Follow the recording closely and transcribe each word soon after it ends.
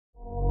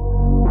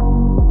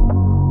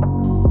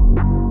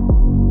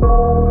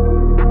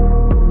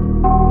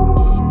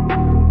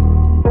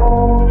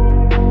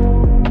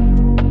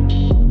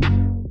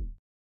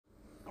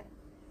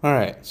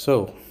Alright,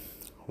 so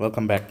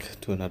welcome back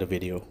to another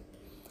video.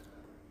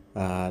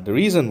 The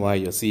reason why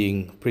you're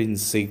seeing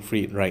Prince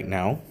Siegfried right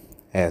now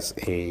as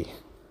a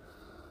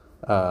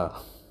uh,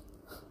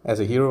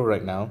 hero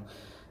right now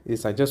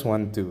is I just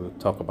want to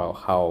talk about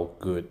how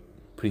good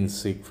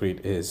Prince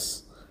Siegfried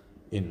is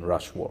in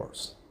rush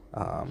wars.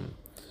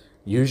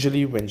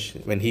 Usually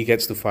when he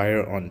gets to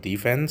fire on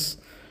defense,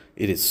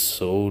 it is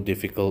so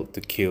difficult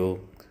to kill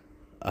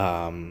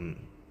the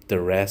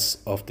rest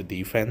of the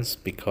defense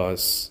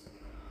because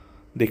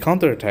they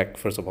counterattack,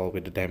 first of all,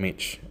 with the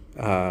damage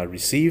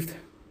received,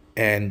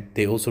 and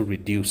they also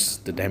reduce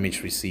the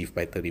damage received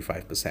by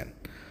 35%.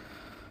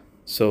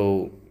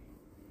 So,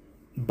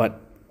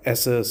 but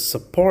as a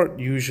support,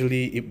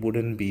 usually it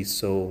wouldn't be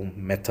so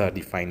meta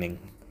defining.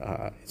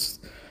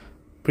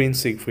 Prince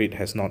Siegfried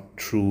has not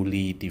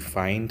truly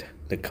defined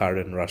the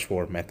current Rush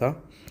War meta.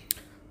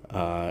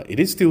 It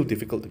is still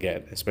difficult to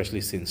get,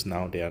 especially since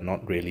now they are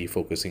not really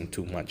focusing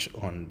too much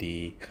on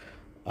the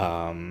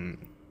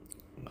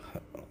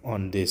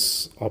on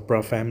this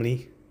opera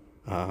family.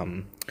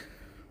 I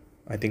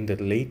think the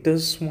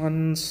latest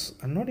ones,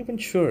 I'm not even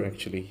sure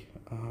actually.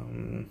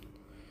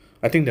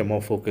 I think they're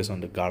more focused on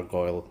the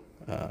gargoyle,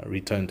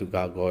 return to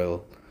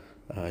gargoyle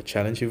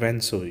challenge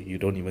event, so you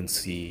don't even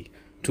see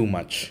too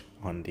much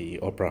on the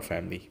opera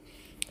family,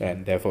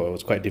 and therefore it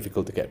was quite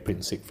difficult to get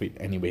Prince Siegfried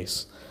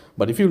anyways.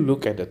 But if you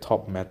look at the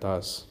top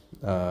metas,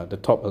 the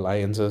top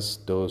alliances,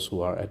 those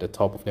who are at the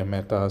top of their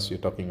metas, you're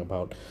talking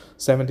about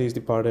 7 Days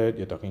Departed,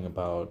 you're talking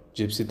about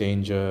Gypsy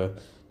Danger,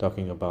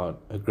 talking about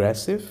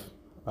Aggressive,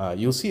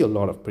 you'll see a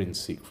lot of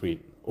Prince Siegfried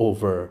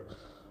over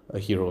a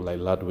hero like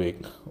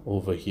Ludwig,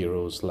 over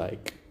heroes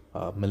like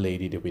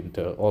Milady de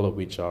Winter, all of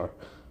which are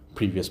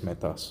previous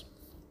metas.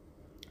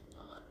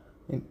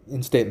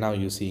 Instead, now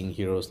you're seeing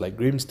heroes like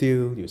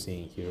Grimsteel, you're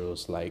seeing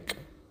heroes like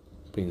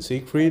Prince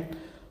Siegfried,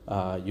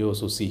 you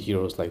also see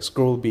heroes like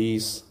Scroll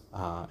Beast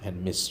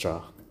and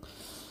Mistra.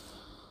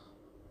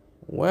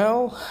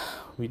 Well,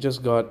 we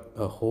just got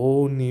a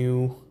whole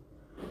new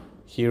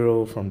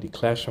hero from the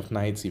Clash of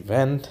Knights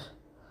event,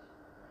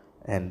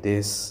 and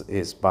this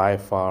is by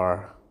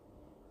far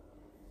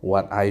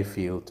what I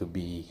feel to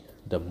be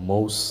the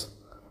most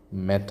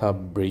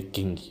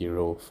meta-breaking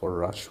hero for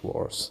Rush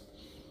Wars.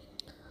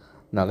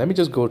 Now let me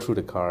just go through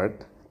the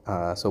card.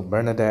 So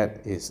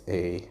Bernadette is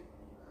a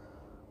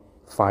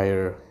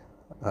fire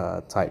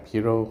type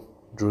hero,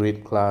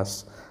 druid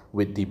class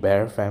with the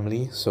bear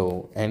family,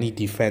 so any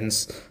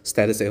defense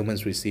status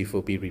ailments received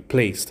will be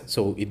replaced,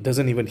 so it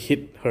doesn't even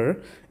hit her,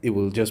 it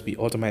will just be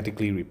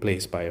automatically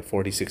replaced by a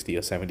 40, 60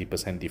 or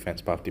 70% defense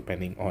buff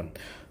depending on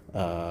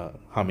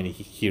how many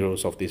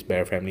heroes of this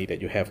bear family that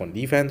you have on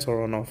defense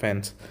or on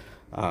offense.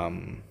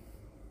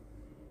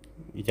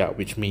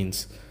 Which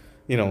means,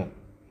 you know,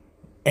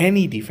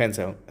 any defense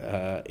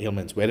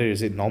ailments, whether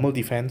is it normal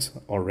defense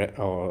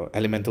or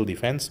elemental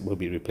defense, will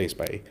be replaced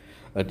by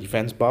a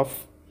defense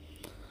buff,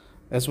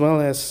 as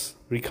well as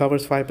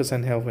recovers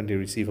 5% health when they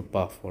receive a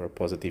buff or a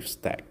positive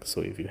stack.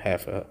 So if you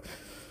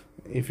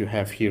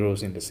have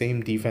heroes in the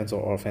same defense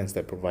or offense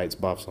that provides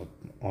buffs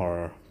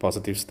or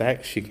positive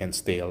stacks, she can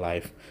stay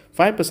alive.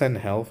 5%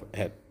 health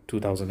at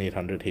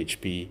 2800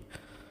 HP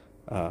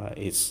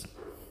is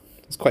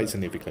quite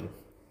significant.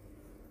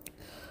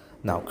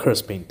 Now,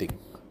 Curse Painting.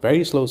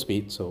 Very slow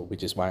speed, so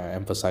which is why I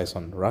emphasize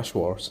on Rush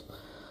Wars.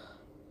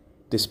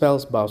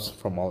 Dispels buffs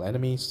from all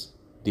enemies,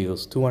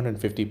 deals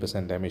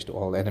 250% damage to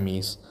all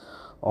enemies.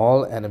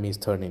 All enemies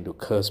turn into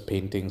Curse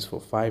Paintings for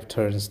 5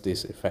 turns.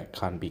 This effect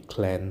can't be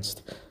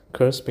cleansed.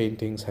 Curse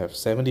Paintings have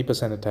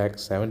 70% attack,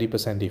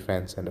 70%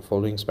 defense, and the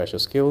following special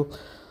skill.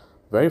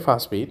 Very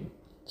fast speed,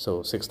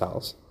 so 6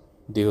 tiles.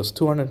 Deals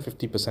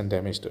 250%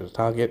 damage to the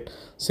target,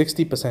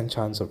 60%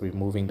 chance of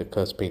removing the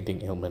Curse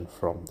Painting ailment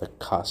from the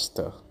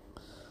caster.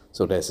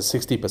 So there's a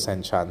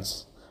 60%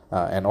 chance,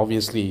 and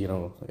obviously,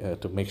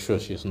 to make sure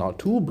she's not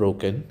too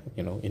broken,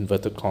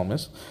 inverted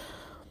commas,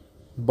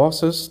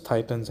 bosses,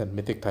 titans, and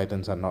mythic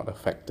titans are not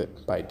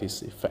affected by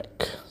this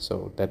effect.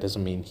 So that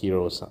doesn't mean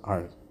heroes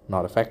are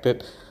not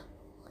affected.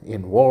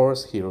 In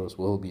wars, heroes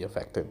will be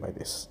affected by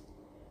this.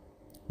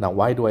 Now,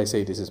 why do I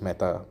say this is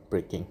meta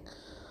breaking?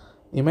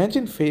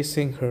 Imagine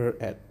facing her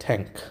at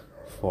tank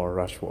for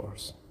Rush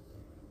Wars.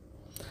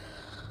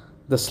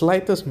 The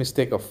slightest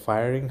mistake of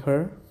firing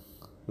her,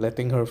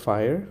 letting her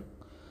fire,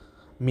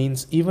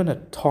 means even a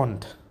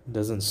taunt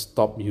doesn't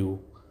stop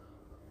you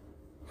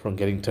from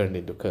getting turned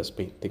into Curse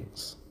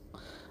Paintings.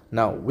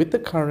 Now, with the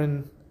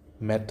current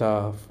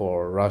meta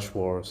for Rush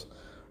Wars,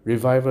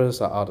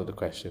 revivers are out of the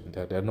question.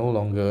 There are no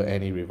longer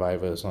any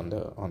revivers on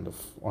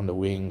the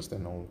wings.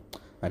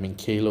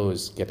 Kalo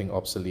is getting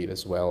obsolete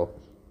as well.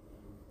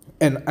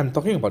 And I'm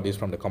talking about this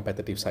from the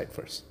competitive side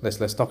first.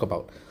 Let's talk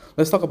about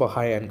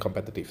high-end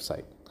competitive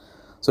side.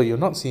 So you're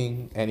not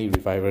seeing any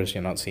revivers,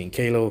 you're not seeing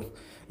Kalo.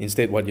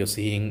 Instead, what you're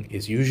seeing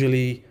is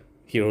usually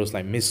heroes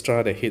like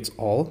Mistra that hits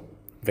all,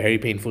 very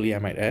painfully I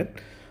might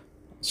add.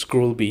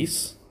 Scroll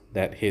Beast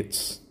that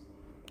hits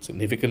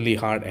significantly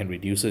hard and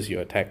reduces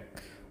your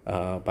attack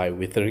by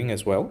withering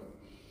as well.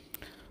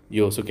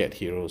 You also get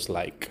heroes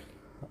like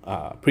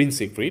Prince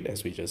Siegfried,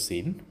 as we just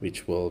seen,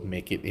 which will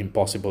make it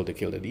impossible to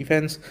kill the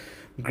defense.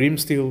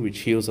 Grimsteel, which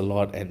heals a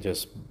lot and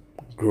just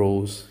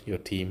grows your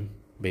team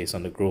based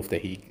on the growth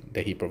that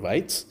he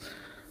provides.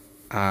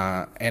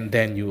 And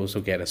then you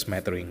also get a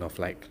smattering of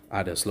like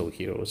other slow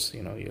heroes.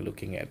 You know, you're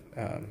looking at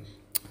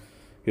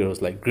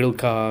heroes like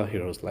Grilka,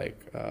 heroes like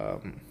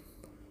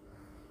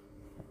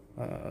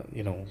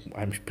you know,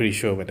 I'm pretty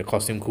sure when the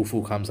costume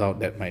Khufu comes out,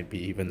 that might be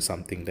even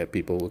something that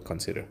people would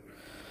consider.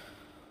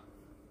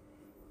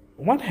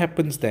 What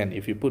happens then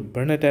if you put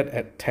Bernadette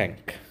at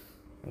tank?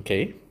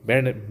 Okay,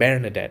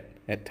 Bernadette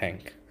at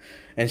tank,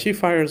 and she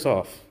fires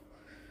off,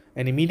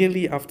 and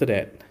immediately after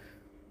that,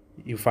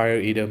 you fire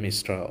either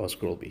Mistra or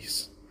Scroll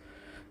Beast.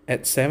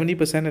 At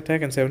 70%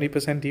 attack and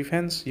 70%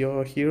 defense,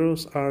 your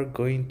heroes are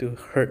going to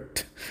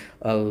hurt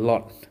a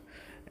lot.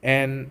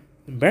 And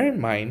bear in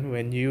mind,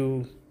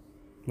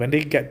 when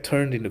they get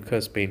turned into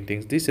cursed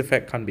paintings, this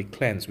effect can't be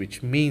cleansed,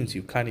 which means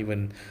you can't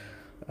even,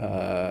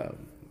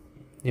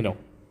 you know,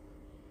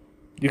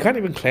 you can't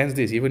even cleanse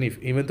this,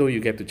 even though you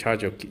get to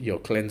charge your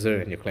cleanser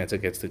and your cleanser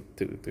gets to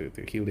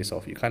heal this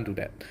off. You can't do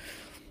that.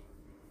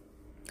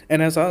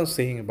 And as I was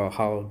saying about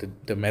how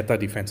the meta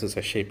defenses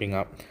are shaping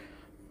up,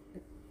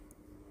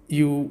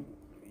 you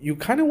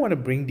kind of want to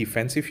bring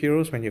defensive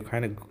heroes when you're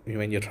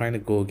trying to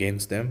go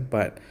against them,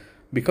 but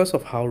because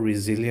of how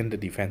resilient the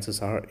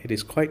defenses are,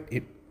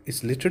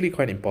 it's literally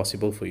quite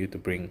impossible for you to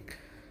bring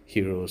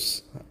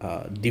heroes,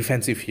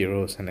 defensive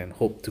heroes, and then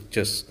hope to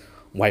just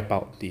wipe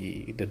out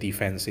the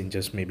defense in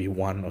just maybe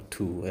 1 or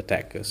 2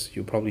 attackers.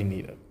 You probably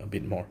need a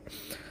bit more.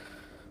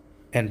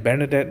 And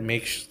Bernadette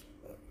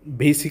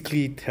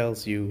basically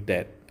tells you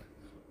that,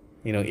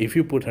 you know, if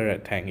you put her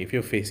at tank, if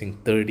you're facing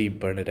 30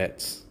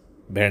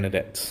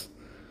 Bernadettes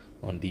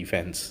on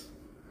defense,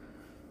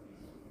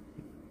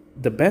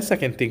 the best I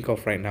can think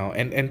of right now,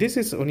 and this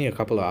is only a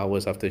couple of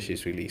hours after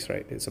she's released,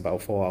 right? It's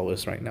about 4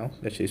 hours right now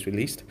that she's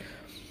released.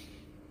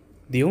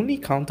 The only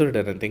counter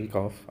that I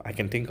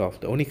can think of,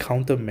 the only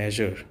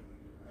countermeasure,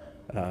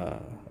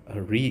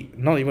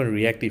 not even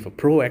reactive, a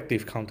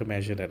proactive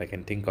countermeasure that I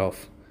can think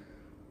of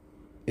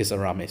is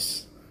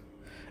Aramis.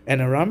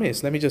 And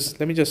Aramis, let me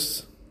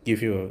just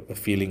give you a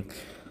feeling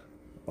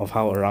of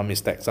how Aramis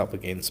stacks up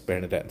against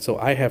Bernadette. So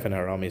I have an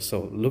Aramis.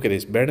 So look at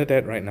this.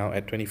 Bernadette right now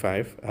at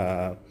 25,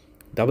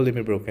 double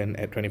limit broken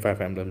at 25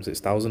 emblems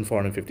is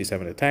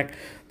 1457 attack,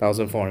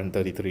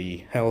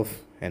 1433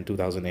 health, and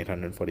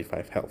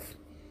 2845 health.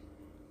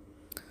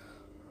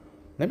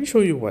 Let me show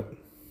you what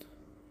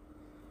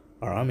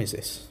Aramis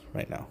is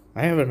right now.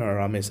 I have an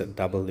Aramis at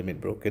double limit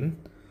broken,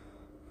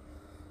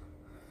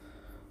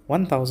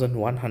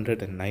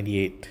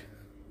 1198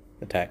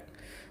 attack,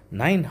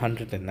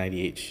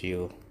 998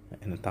 shield,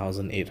 and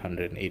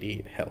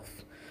 1888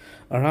 health.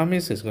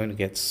 Aramis is going to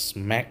get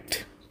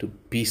smacked to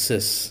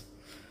pieces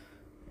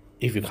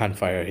if you can't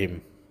fire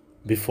him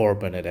before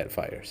Bernadette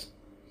fires.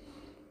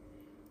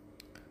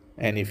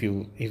 And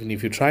even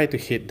if you try to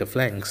hit the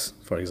flanks,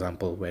 for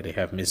example, where they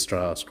have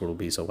Mistra, Scroll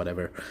Beast, or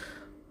whatever,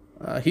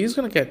 he's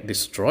going to get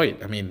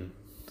destroyed. I mean,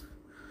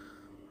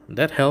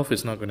 that health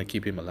is not going to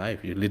keep him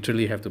alive. You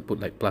literally have to put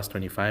like plus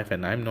 25,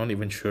 and I'm not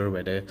even sure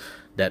whether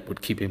that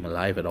would keep him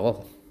alive at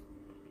all.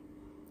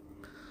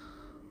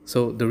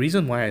 So the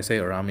reason why I say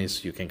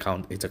Aramis you can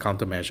count, it's a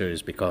countermeasure,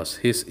 is because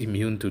his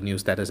immune to new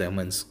status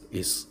ailments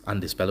is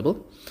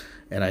undispellable,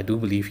 and I do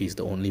believe he's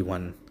the only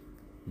one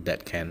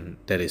that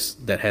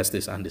has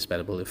this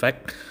undispellable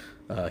effect.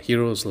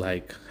 Heroes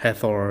like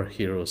Hathor,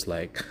 heroes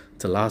like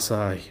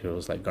Thalassa,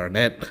 heroes like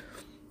Garnet,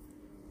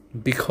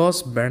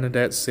 because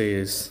Bernadette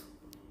says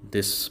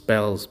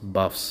dispels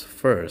buffs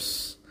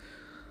first,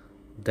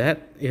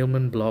 that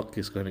ailment block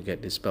is going to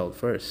get dispelled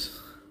first.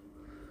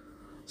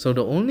 So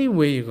the only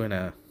way you're going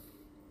to,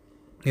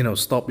 you know,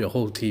 stop your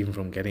whole team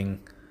from getting,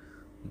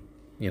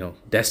 you know,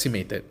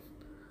 decimated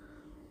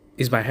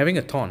is by having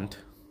a taunt.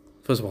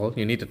 First of all,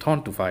 you need a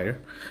taunt to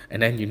fire,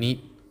 and then you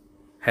need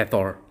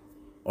Hathor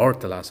or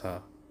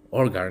Thalassa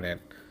or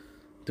Garnet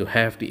to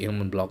have the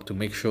ailment block to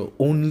make sure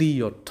only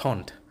your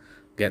taunt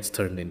gets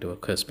turned into a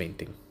curse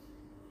painting.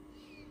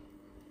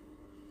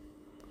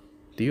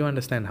 Do you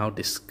understand how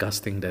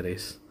disgusting that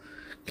is?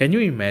 Can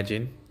you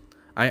imagine?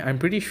 I'm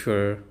pretty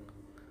sure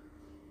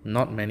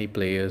not many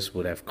players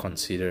would have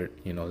considered,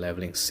 you know,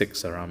 leveling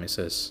 6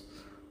 Aramises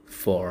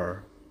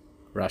for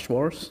Rush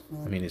Wars.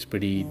 I mean, it's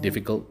pretty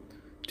difficult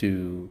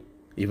to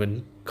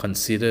even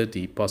consider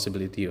the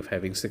possibility of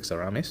having 6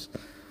 Aramis.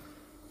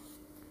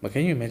 But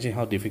can you imagine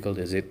how difficult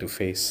is it to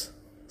face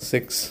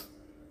 6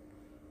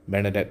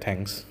 Bernadette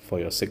tanks for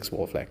your 6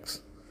 war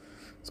flags?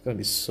 It's going to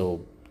be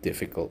so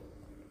difficult.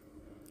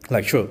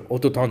 Like, sure,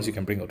 auto taunts, you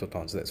can bring auto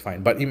taunts, that's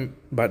fine. But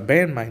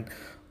bear in mind,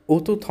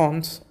 auto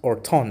taunts or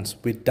taunts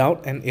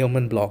without an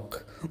ailment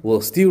block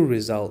will still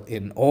result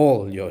in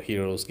all your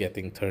heroes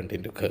getting turned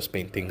into curse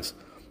paintings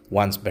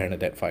once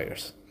Bernadette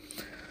fires.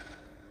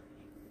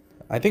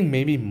 I think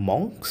maybe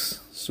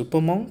monks,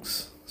 super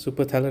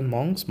talent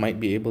monks might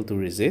be able to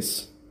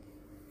resist,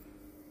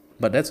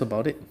 but that's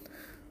about it.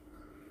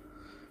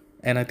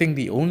 And I think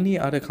the only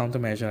other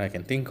countermeasure I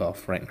can think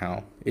of right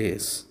now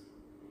is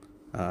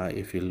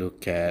if you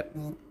look at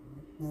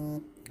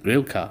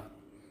Grilka.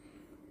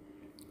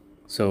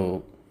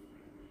 So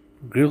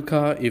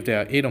Grilka, if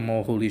there are 8 or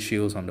more holy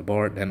shields on the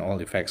board, then all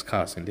effects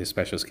cast in this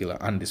special skill are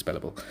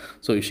undispellable.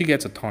 So if she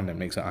gets a taunt that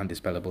makes her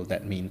undispellable,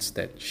 that means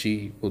that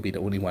she will be the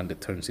only one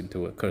that turns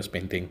into a curse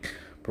painting,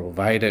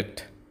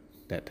 provided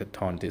that the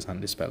taunt is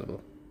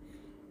undispellable.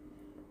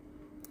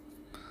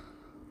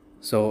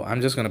 So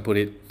I'm just gonna put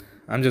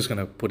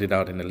it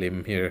out in a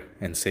limb here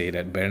and say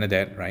that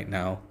Bernadette right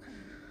now,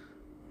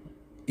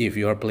 if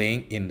you're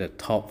playing in the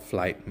top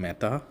flight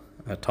meta,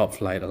 top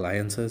flight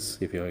alliances,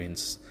 if you're in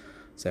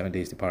 7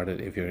 Days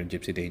Departed, if you're in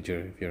Gypsy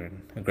Danger, if you're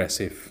in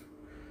Aggressive,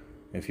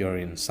 if you're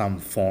in some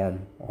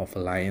form of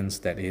alliance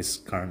that is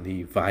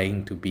currently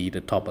vying to be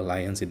the top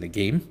alliance in the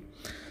game,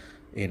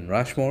 in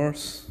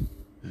Rushmores,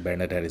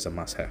 Bernadette is a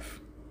must-have.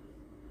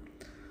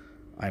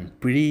 I'm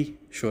pretty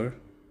sure,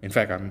 in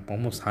fact, I'm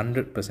almost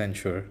 100%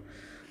 sure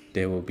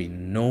there will be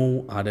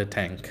no other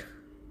tank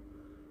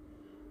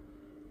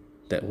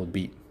that will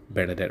beat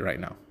Bernadette right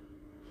now.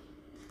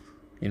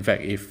 In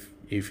fact,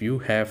 if you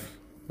have,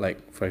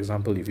 like, for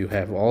example, if you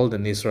have all the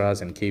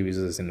Nisras and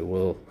K-Wizards in the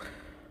world,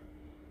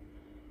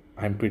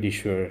 I'm pretty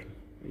sure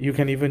you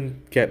can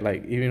even get,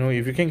 like, you know,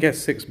 if you can get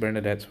 6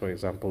 Bernadettes, for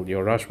example,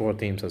 your Rush War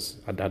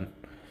teams are done.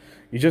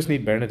 You just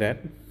need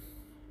Bernadette,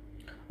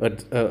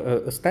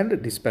 a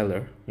standard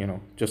dispeller, you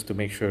know, just to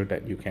make sure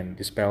that you can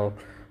dispel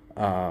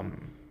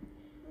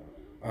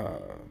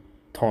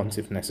taunts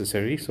if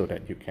necessary, so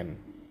that you can,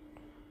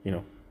 you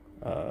know,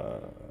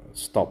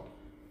 stop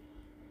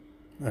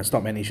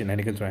any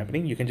shenanigans from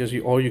happening. You can just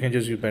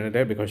use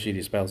Bernadette because she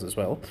dispels as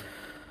well,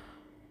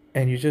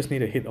 and you just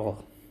need a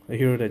hero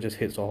that just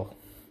hits all,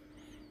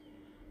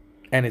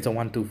 and it's a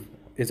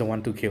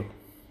 1/2 kill.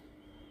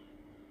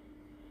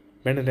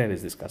 Bernadette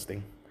is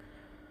disgusting.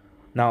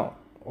 Now,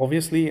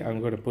 obviously,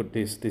 I'm going to put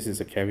this is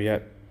a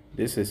caveat.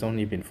 This has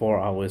only been 4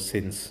 hours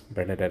since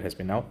Bernadette has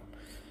been out.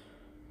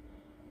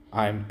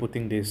 I'm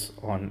putting this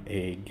on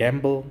a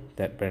gamble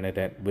that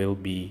Bernadette will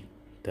be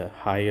the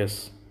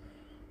highest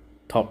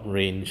top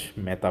range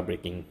meta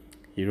breaking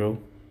hero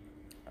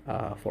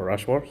for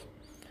Rush Wars.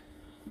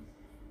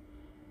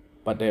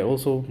 But there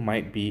also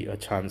might be a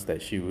chance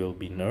that she will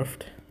be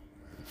nerfed,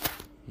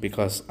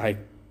 because I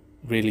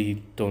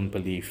really don't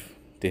believe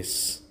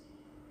this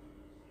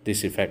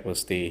effect will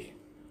stay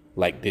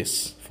like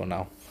this for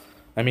now.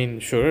 I mean,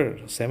 sure,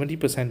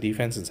 70%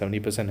 defense and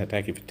 70%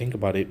 attack, if you think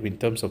about it in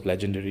terms of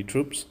legendary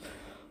troops,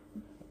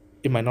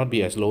 it might not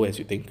be as low as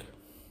you think.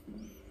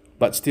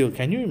 But still,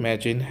 can you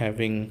imagine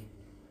having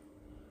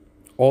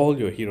all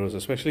your heroes,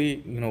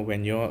 especially, you know,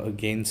 when you're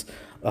against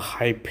a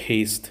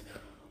high-paced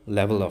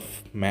level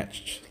of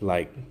match,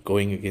 like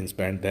going against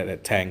Bernadette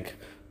at tank,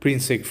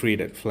 Prince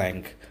Siegfried at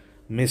flank,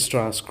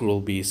 Mistra, Scroll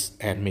Beast,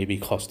 and maybe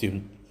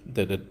costume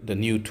the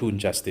new Toon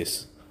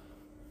Justice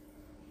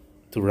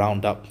to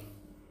round up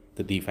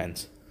the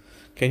defense.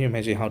 Can you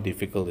imagine how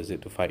difficult is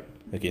it to fight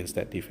against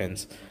that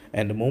defense?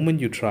 And the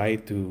moment you try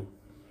to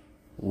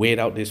wait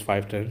out these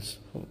 5 turns,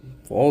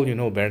 for all you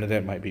know,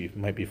 Bernadette might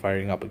be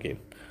firing up again.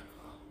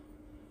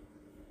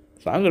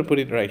 So I'm gonna put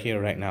it right here,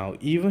 right now.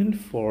 Even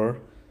for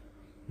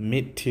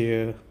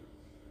mid-tier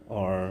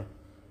or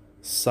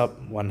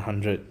sub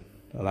 100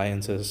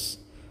 alliances,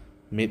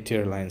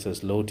 mid-tier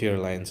alliances, low-tier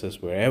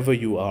alliances, wherever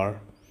you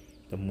are,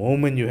 the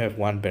moment you have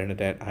one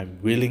Bernadette, I'm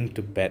willing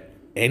to bet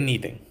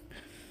anything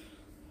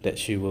that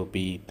she will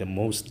be the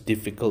most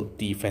difficult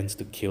defense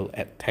to kill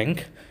at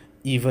tank,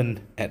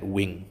 even at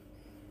wing.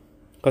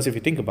 Because if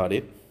you think about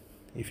it,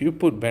 if you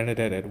put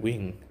Bernadette at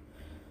wing,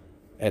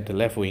 at the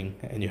left wing,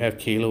 and you have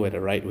Kalo at the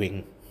right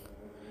wing,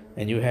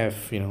 and you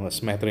have, you know, a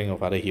smattering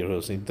of other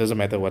heroes, it doesn't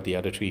matter what the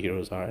other 3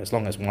 heroes are, as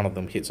long as one of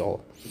them hits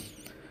all.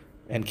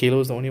 And Kalo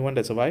is the only one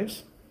that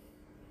survives,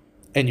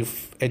 and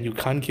you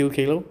can't kill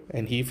Kalo,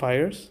 and he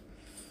fires.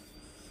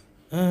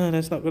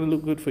 That's not gonna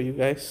look good for you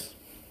guys.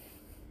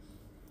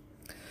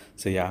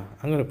 So yeah,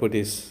 I'm gonna put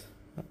this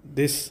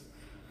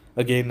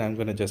again. I'm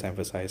gonna just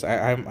emphasize.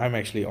 I'm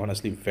actually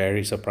honestly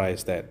very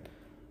surprised that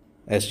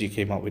SG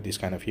came up with this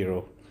kind of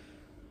hero,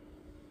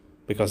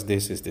 because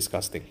this is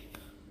disgusting.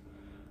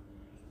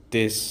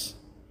 This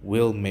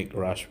will make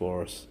Rush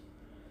Wars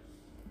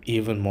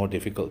even more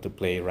difficult to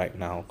play right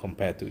now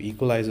compared to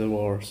Equalizer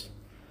Wars,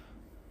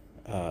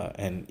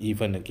 and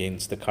even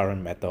against the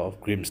current meta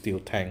of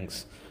Grimsteel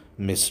tanks,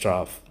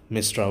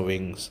 Mistra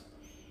wings.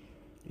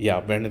 Yeah,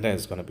 Bernadette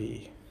is gonna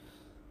be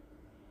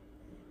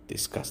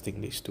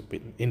disgustingly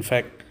stupid. In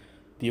fact,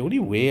 the only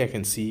way I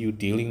can see you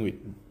dealing with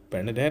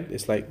Bernadette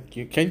is like,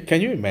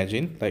 can you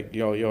imagine, like,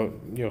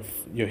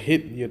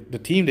 the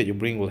team that you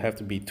bring will have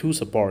to be 2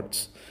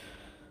 supports,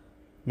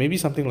 maybe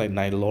something like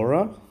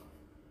Nylora,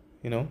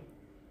 you know,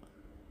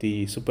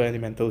 the super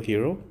elemental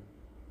hero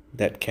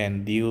that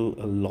can deal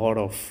a lot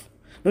of...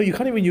 No, you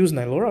can't even use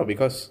Nylora,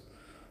 because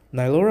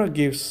Nylora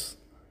gives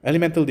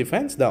elemental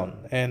defense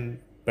down, and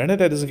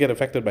Bernadette doesn't get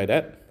affected by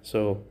that.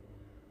 So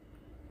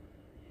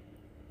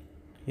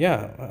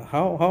yeah,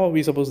 how are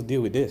we supposed to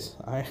deal with this?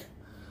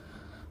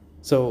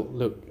 So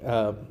look,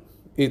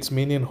 it's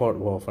Minion Horde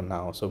War for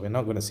now, so we're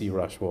not going to see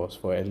Rush Wars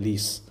for at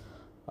least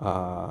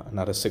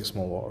another 6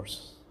 more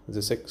wars. Is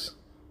it 6?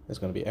 There's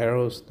going to be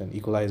arrows, then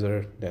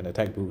equalizer, then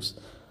attack boost.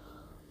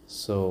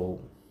 So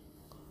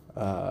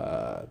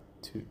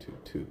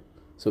 2.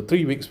 So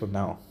 3 weeks from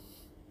now.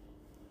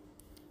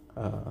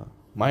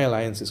 My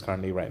alliance is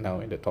currently right now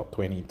in the top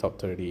 20,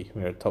 top 30.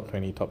 We're top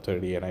 20, top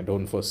 30, and I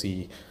don't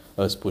foresee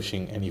us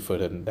pushing any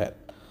further than that.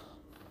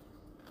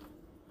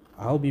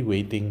 I'll be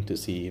waiting to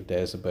see if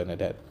there's a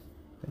Bernadette,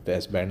 if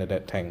there's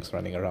Bernadette tanks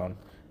running around,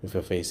 if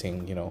we're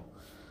facing, you know,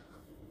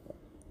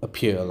 a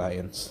peer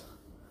alliance.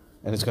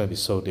 And it's going to be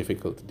so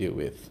difficult to deal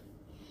with.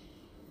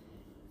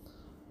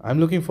 I'm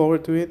looking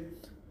forward to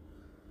it,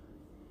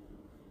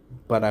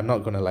 but I'm not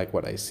going to like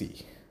what I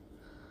see.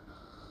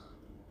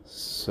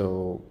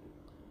 So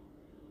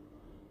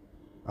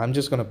I'm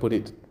just going to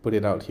put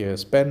it out here.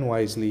 Spend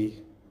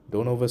wisely.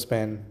 Don't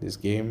overspend. This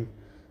game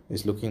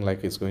is looking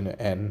like it's going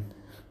to end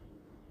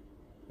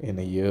in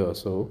a year or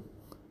so.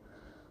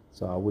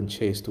 So I wouldn't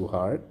chase too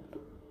hard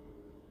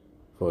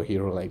for a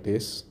hero like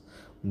this,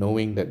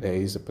 knowing that there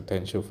is a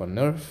potential for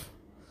nerf.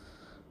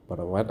 But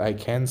what I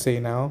can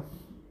say now,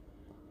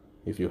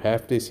 if you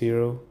have this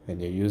hero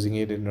and you're using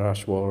it in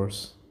Rush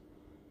Wars,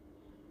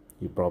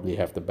 you probably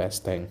have the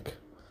best tank,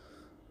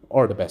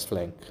 or the best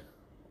flank,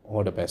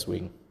 or the best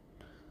wing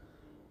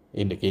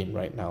in the game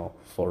right now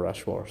for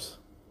Rush Wars.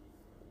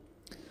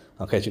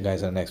 I'll catch you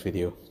guys in the next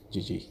video.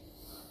 GG.